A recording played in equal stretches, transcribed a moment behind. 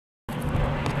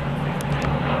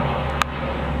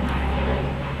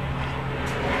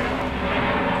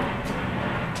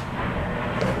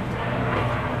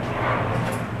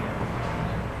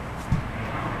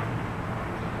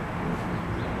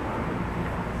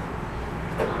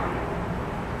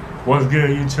What's good,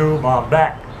 YouTube? I'm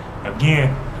back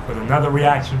again with another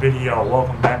reaction video.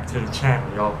 Welcome back to the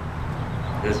channel, y'all.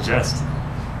 It's Jesten.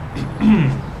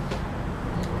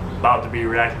 About to be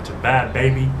reacting to Bhad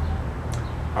Bhabie,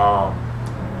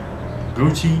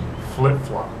 Gucci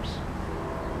flip-flops,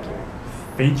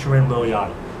 featuring Lil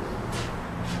Yachty.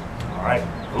 Alright,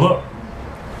 look.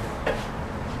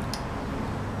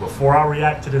 Before I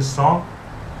react to this song,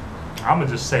 I'ma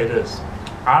just say this.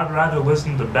 I'd rather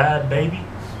listen to Bhad Bhabie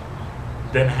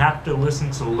than have to listen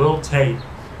to Lil Tay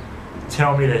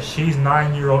tell me that she's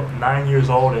 9 years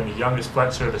old and the youngest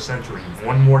flexer of the century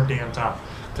one more damn time.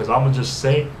 Because I'ma just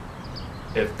say,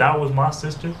 if that was my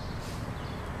sister,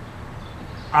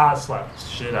 I'd slap the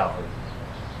shit out of her.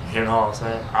 You know what I'm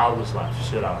saying? I would slap the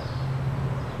shit out of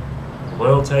her.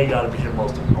 Lil Tay gotta be the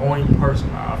most annoying person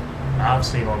I've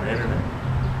seen on the internet.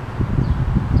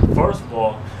 First of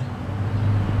all,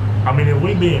 I mean, if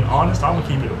we being honest, I'm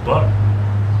gonna keep it a buck.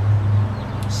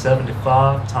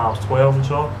 75 times 12 with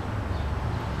y'all.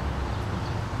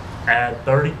 Add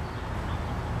 30.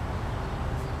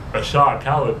 Rashad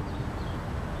Khaled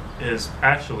is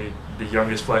actually the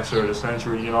youngest flexer of the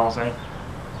century, you know what I'm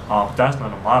saying? That's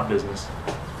none of my business.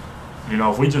 You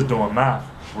know, if we just doing math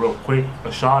real quick,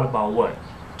 Rashad about what?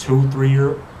 2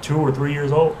 or 3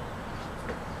 years old?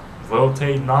 Lil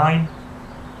Tay 9.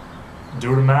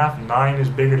 Do the math, 9 is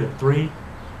bigger than 3.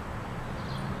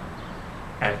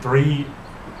 And 3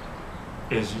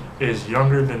 is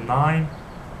younger than 9.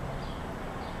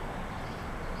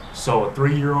 So a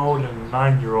 3-year-old and a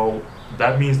 9-year-old,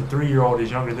 that means the 3-year-old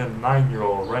is younger than the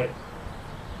 9-year-old, right?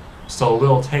 So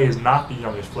Lil Tay is not the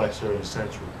youngest flexer of the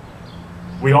century.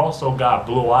 We also got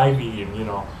Blue Ivy and, you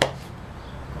know,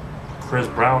 Chris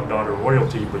Brown daughter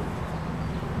royalty, but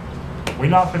we're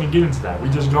not gonna get into that. We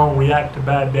just gonna react to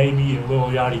Bhad Bhabie and Lil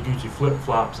Yachty Gucci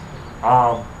flip-flops.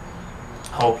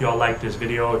 Hope y'all like this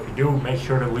video. If you do, make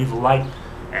sure to leave a like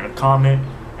and a comment,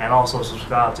 and also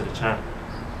subscribe to the channel.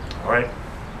 Alright?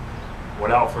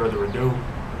 Without further ado,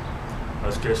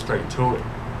 let's get straight to it.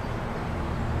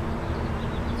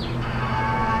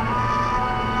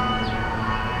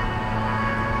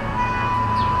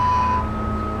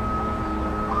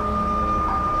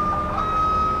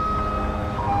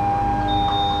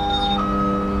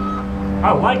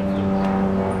 I like it.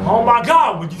 Oh my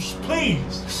God, would you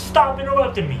please stop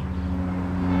interrupting me?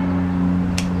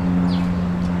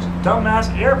 Dumbass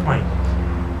airplane.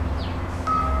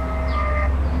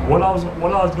 What I was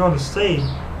gonna say,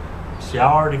 see,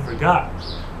 I already forgot.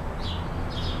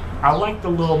 I like the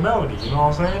little melody, you know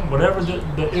what I'm saying? Whatever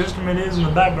the instrument is in the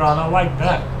background, I like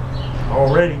that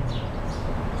already.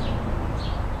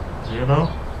 You know?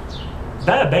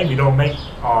 Bhad Bhabie don't make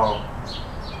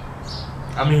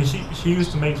I mean, she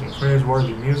used to make some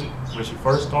cringe-worthy music when she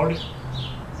first started,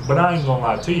 but I ain't gonna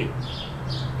lie to you.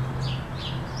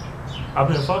 I've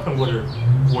been fucking with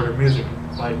her music,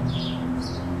 like,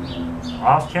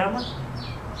 off camera.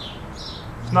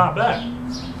 It's not bad.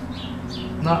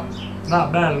 Not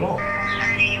bad at all.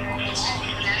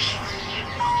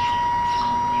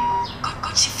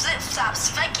 Gucci flip-flops,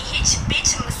 funky hit your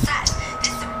bitch in massage.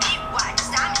 This a big watch,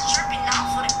 diamond dripping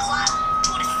off for the clock.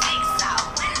 Pull the six out,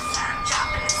 wintertime,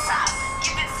 dropping the top.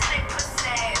 Give it to they pussy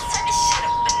ass, turn this shit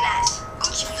up a notch.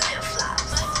 Gucci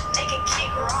flip-flops, make a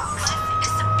kick rock.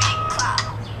 It's a big clock.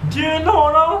 You know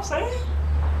what I'm saying?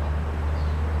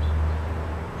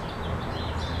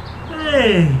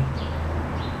 Hey,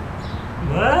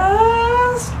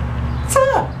 what's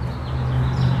up?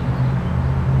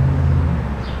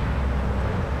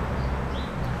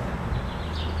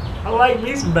 I like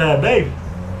me some Bhad Bhabie.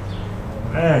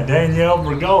 Man, Danielle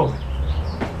Bergoli.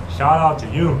 Shout out to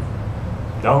you.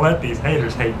 Don't let these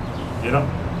haters hate you, you know?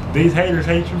 These haters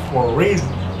hate you for a reason,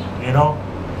 you know?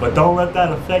 But don't let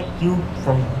that affect you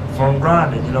from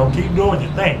grinding, you know? Keep doing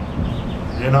your thing,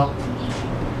 you know?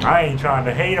 I ain't trying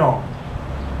to hate on.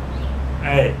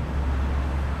 Hey.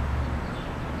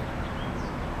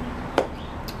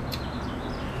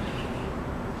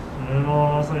 You know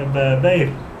what I'm saying? Bhad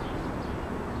Bhabie.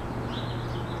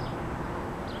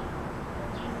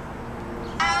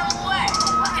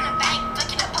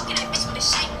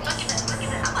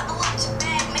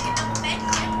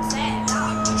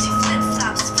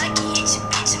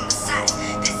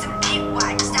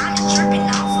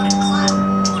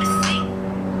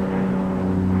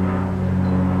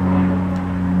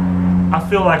 I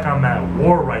feel like I'm at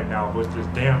war right now with this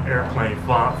damn airplane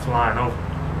flying over.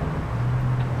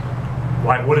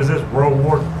 Like, what is this, World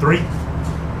War III?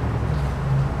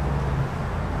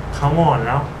 Come on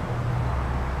now.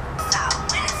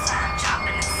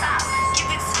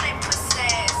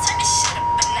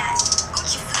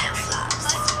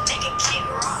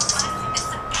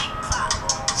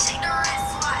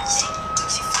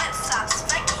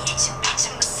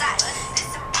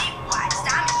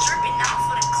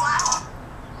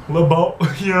 Lil boat,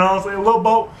 you know what I'm saying? Lil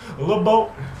boat, lil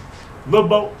boat, lil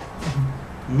boat,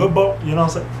 lil boat, you know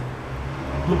what I'm saying?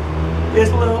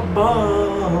 It's Lil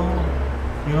boat,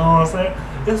 you know what I'm saying?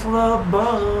 It's Lil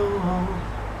boat,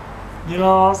 you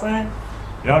know what I'm saying?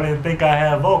 Y'all didn't think I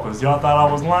had vocals, y'all thought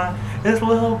I was lying? It's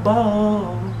Lil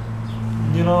boat,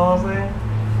 you know what I'm saying?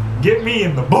 Get me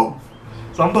in the booth.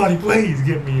 Somebody please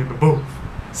get me in the booth.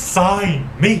 Sign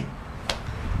me.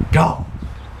 Go.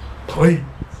 Please.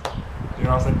 You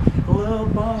know what I'm saying? Lil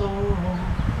boat.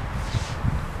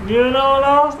 You know what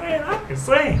I'm saying? I can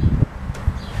sing.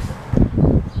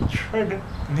 Trigger.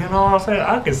 You know what I'm saying?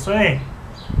 I can sing.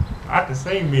 I can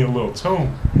sing me a little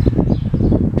tune.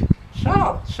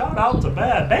 Shout out to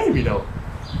Bhad Bhabie though.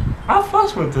 I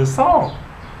fucks with this song.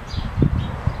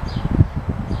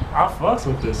 I fucks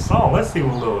with this song. Let's see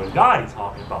what Lil Yachty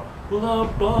talking about. Lil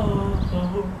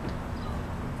boat.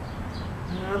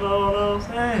 You know what I'm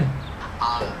saying?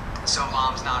 So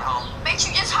mom's not home. Bitch,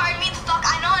 you just heard me the fuck.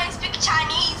 I know I ain't speak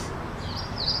Chinese.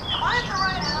 Am I at the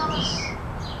right house?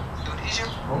 Dude, is your...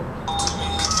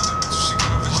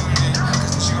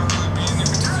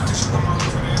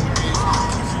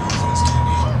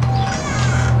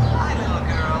 Hi, little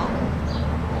girl.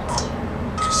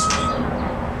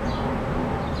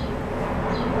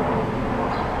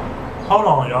 Hold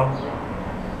on, y'all.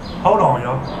 Hold on,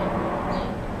 y'all.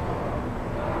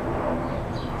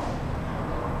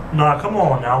 Nah, come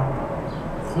on now.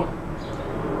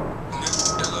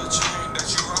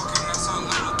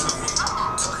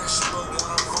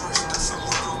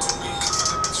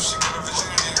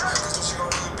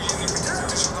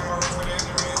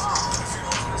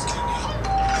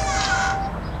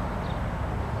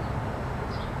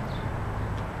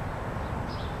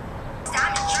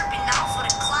 Diamond dripping off for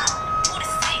the clock. Who the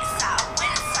six out?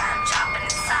 Winter time, dropping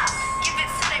the top. Give it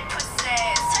to they pussy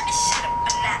ass. Turn this shit up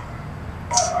and that.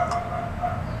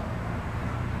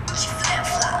 She flip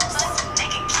flops.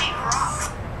 Make a kick rock.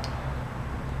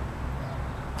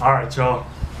 Alright, y'all.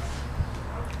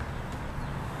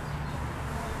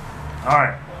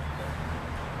 Alright.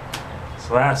 So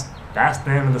that's the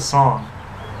end of the song.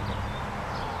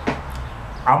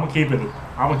 I'm gonna keep it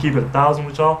 1,000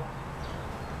 with y'all.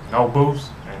 No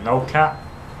boost and no cap.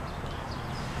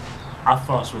 I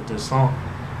fucks with this song.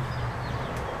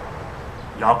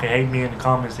 Y'all can hate me in the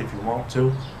comments if you want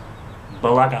to.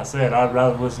 But like I said, I'd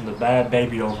rather listen to Bhad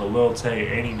Bhabie over Lil Tay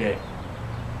any day.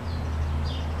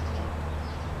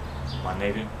 My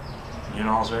nigga. You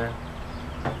know what I'm saying?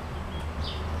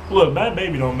 Look, Bhad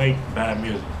Bhabie don't make bad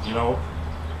music, you know?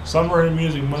 Some of her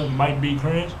music might be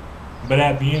cringe, but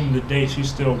at the end of the day, she's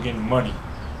still getting money.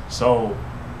 So,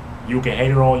 you can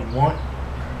hate her all you want,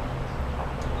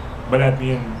 but at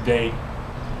the end of the day,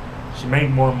 she made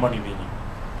more money than you.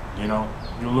 You know?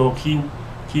 You little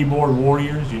keyboard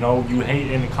warriors, you know, you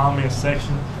hate in the comment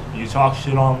section, you talk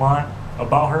shit online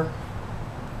about her.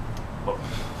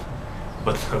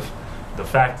 But the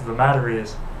fact of the matter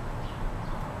is,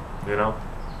 you know,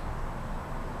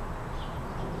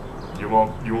 you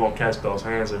won't catch those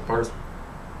hands in person.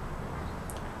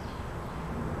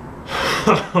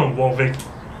 Whoa, Vicky.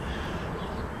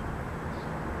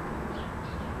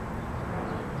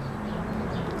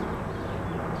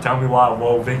 Tell me why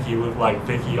Whoa Vicky looked like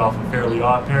Vicky off of Fairly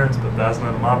Odd Parents, but that's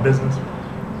none of my business.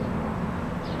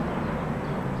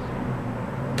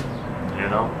 You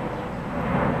know?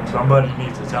 Somebody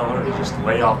needs to tell her to just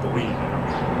lay off the weed, you know?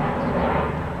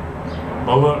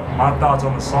 But look, my thoughts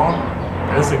on the song,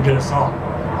 it's a good song.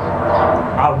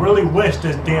 I really wish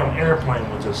this damn airplane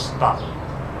would just stop.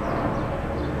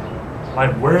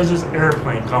 Like, where is this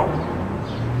airplane going?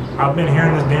 I've been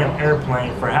hearing this damn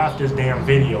airplane for half this damn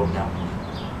video now.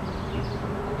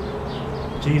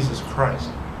 Jesus Christ.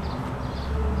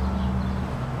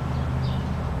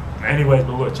 Anyways,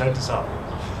 but look, check this out.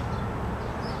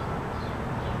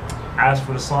 As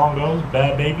for the song goes,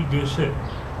 Bhad Bhabie, good shit.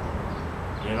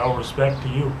 You know, respect to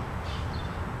you.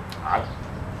 I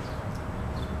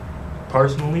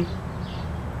personally,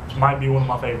 this might be one of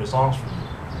my favorite songs from you.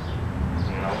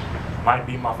 You know, might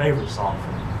be my favorite song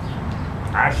from you.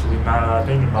 Actually, now that I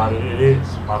think about it, it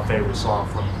is my favorite song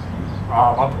from you.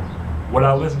 Would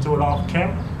I listen to it off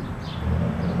camera?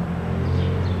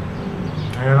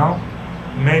 You know?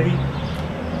 Maybe.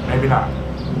 Maybe not.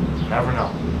 Never know.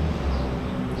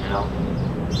 You know?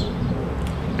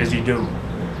 Busy dude.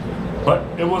 But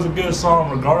it was a good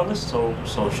song regardless, so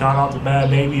shout out to Bhad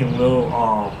Bhabie and Lil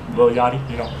Yachty,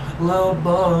 you know. Lil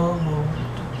boat.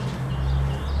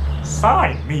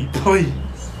 Sign me, please.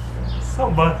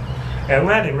 Somebody.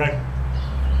 Atlantic record.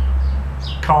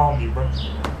 Call me, bro.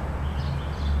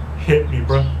 Hit me,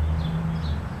 bro.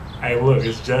 Hey, look,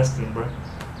 it's Jesten, bro.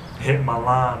 hit my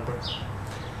line, bro.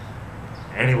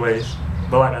 Anyways,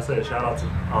 but like I said, shout out to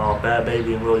Bhad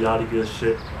Bhabie and Lil Yachty, good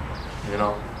shit. You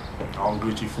know, on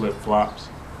Gucci flip flops.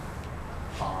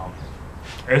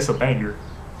 It's a banger.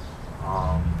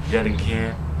 Yet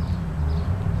again,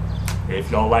 if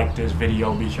y'all like this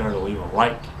video, be sure to leave a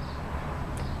like.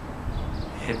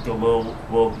 Hit the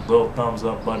little thumbs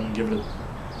up button. Give it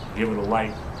a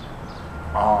like.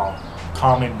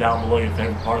 Comment down below your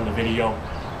favorite part of the video,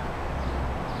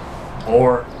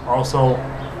 or also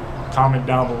comment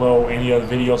down below any other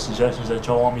video suggestions that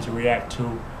y'all want me to react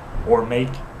to or make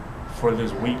for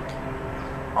this week.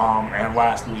 And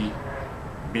lastly,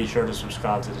 be sure to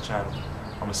subscribe to the channel.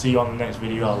 I'm gonna see you on the next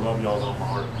video. I love y'all with my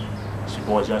heart. It's your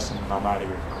boy Jesten, and I'm out of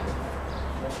here.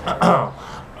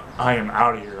 I am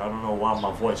out of here. I don't know why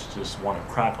my voice just want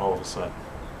to crack all of a sudden.